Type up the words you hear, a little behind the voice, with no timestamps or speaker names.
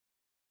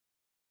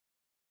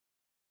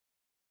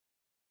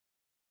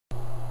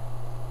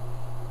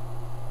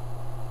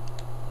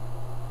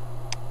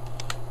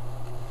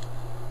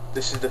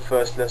This is the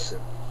first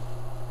lesson.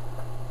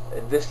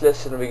 In this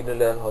lesson we're going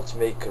to learn how to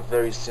make a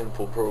very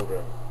simple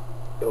program.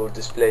 It will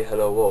display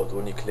hello world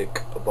when you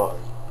click a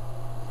button.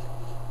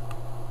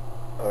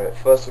 Alright,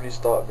 first when you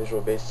start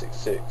Visual Basic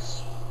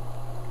 6,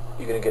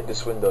 you're going to get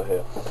this window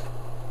here,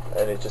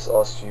 and it just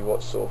asks you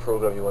what sort of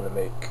program you want to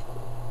make.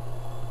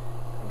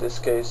 In this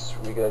case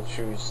we're going to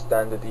choose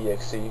standard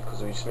exe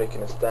because we're just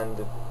making a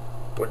standard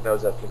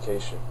Windows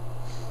application.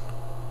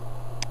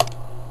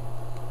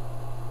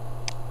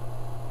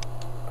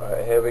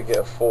 Alright, here we get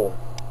a form.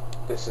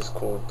 This is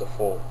called the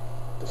form.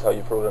 This is how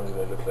your program is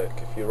going to look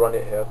like. If you run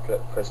it here,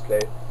 press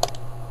play.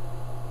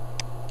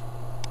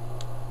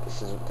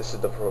 This is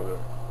the program.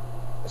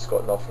 It's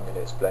got nothing in it,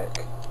 it's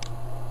blank.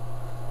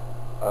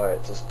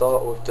 Alright, to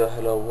start with the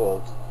hello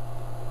world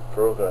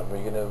program,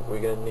 we're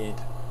gonna need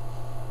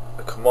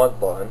a command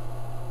button,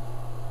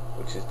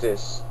 which is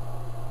this.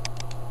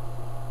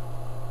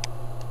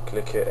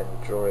 Click it and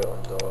draw it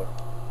on the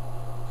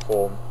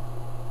form.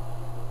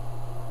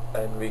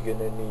 And we're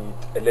gonna need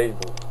a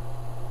label.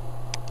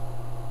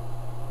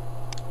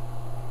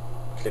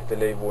 Click the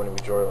label and we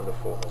draw it on the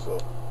form as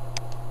well.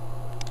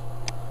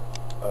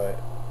 Alright.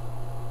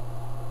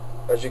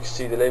 As you can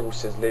see, the label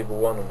says label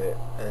 1 on it,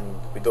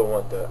 and we don't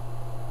want that.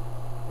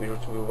 We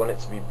want it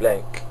to be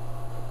blank.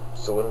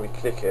 So when we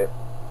click it,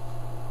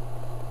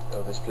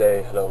 it'll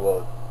display hello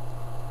world.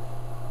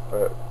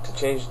 Alright, to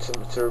change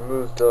to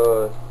remove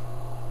the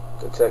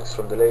text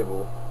from the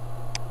label,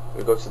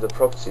 we go to the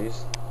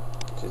properties,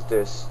 which is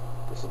this.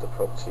 This is the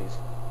properties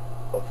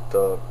of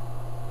the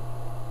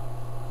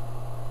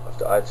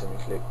item you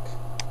clicked.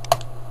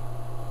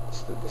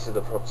 This is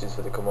the properties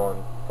for the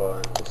command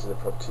button. This is the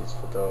properties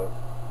for the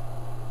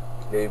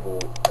label,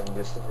 and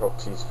this is the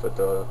properties for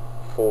the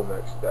form,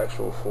 the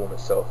actual form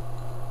itself.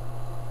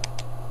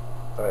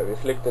 Alright, we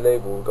click the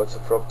label, we go to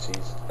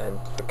properties,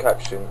 and for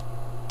caption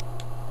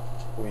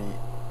we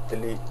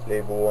delete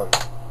label 1,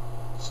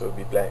 so it'll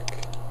be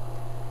blank.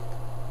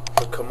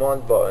 For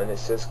command button, it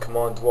says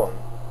command 1.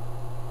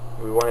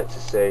 We want it to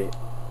say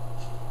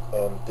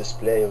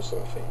display or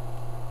something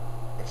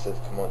instead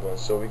of command 1.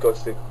 So we go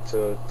to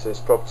its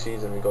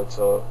properties and we go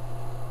to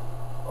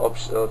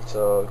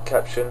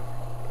caption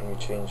and we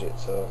change it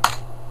to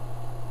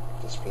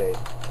display.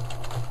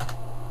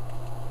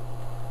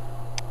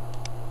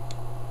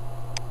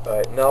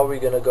 Alright, now we're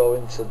gonna go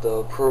into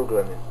the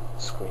programming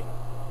screen.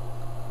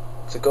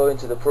 To go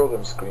into the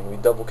program screen, we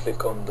double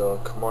click on the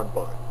command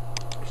button.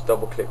 Just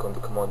double click on the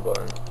command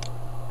button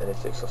and it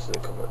takes us to the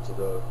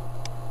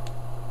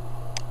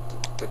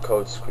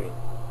code screen.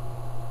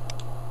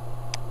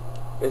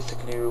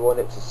 Basically we want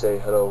it to say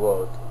hello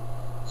world,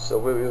 so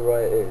what we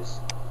write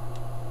is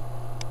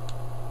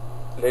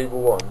label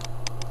 1.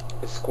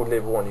 It's called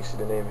label 1, you see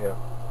the name here,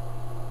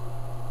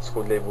 it's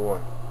called label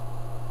 1.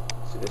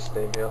 See this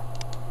name here,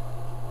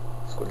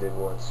 it's called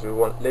label 1. So we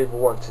want label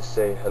 1 to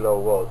say hello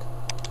world,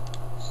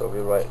 so we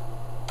write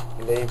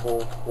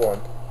label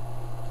 1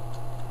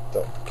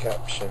 dot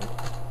caption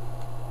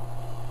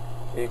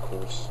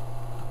equals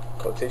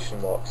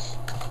quotation marks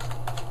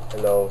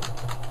hello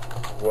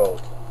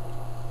world,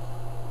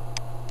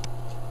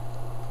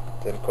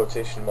 then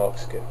quotation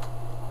marks again.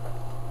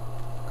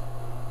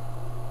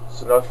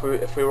 So now if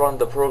we run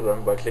the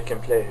program by clicking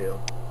play here,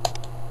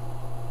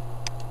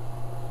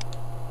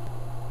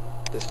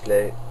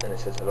 display, and it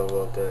says hello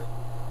world there.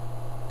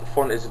 The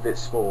font is a bit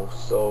small,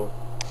 so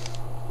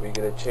we're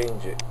gonna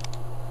change it.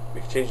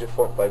 We can change the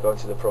font by going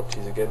to the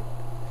properties again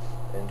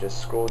and just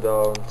scroll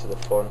down to the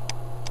font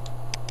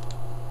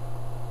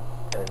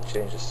and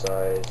change the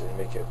size and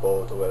make it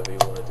bold or whatever you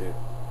want to do.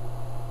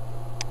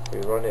 If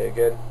we run it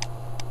again,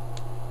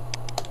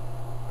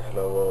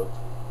 hello world.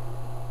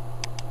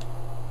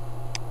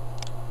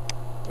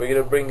 We're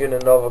going to bring in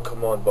another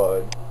command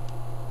button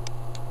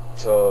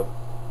to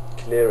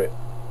clear it,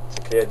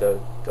 to clear the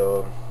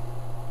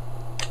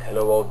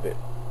hello world bit.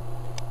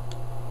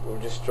 We'll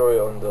just draw it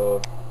on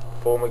the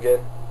form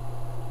again,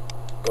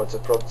 go to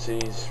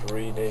properties,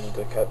 rename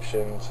the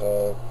caption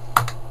to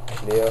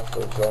clear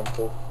for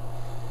example,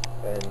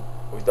 and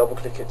we double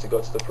click it to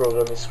go to the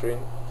programming screen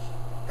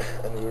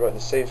and we write the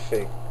same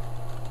thing.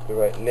 We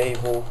write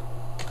label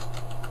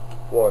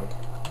 1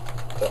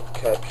 dot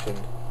caption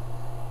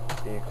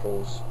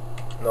equals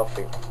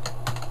nothing.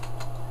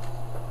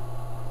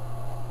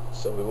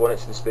 So we want it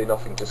to display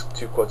nothing, just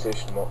 2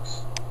 quotation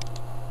marks.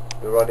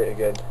 We run it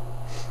again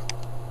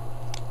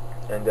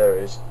and there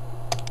it is.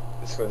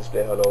 It's going to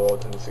display hello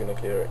world and it's going to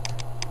clear it.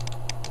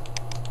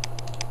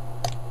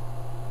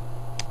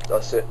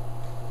 That's it.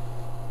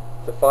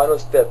 The final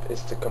step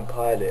is to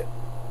compile it.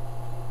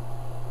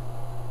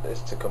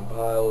 Is to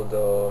compile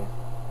the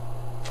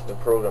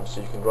program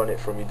so you can run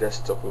it from your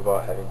desktop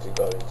without having to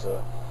go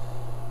into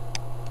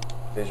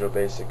Visual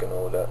Basic and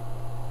all that.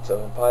 So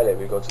to compile it,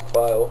 we go to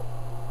File,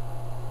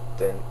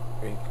 then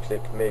we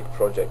click Make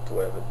Project,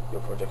 whatever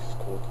your project is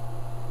called,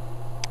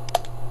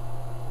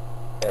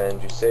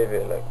 and you save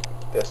it like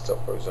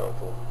desktop for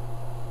example.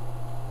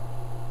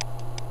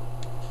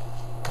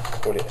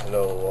 Call it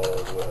hello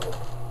world, whatever.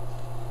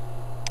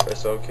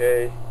 Press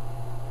OK,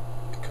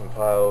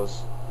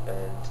 compiles,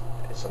 and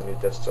it's on your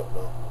desktop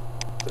now.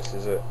 This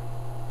is it.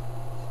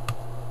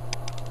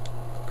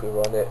 Quickly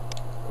run it,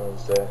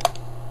 runs there.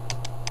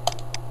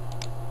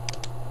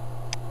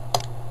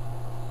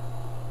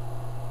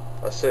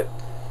 That's it.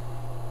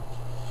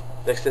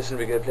 Next lesson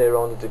we're going to play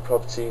around with the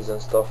properties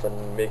and stuff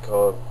and make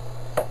a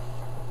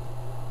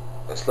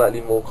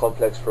slightly more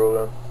complex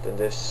program than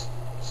this.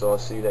 So I'll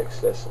see you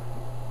next lesson.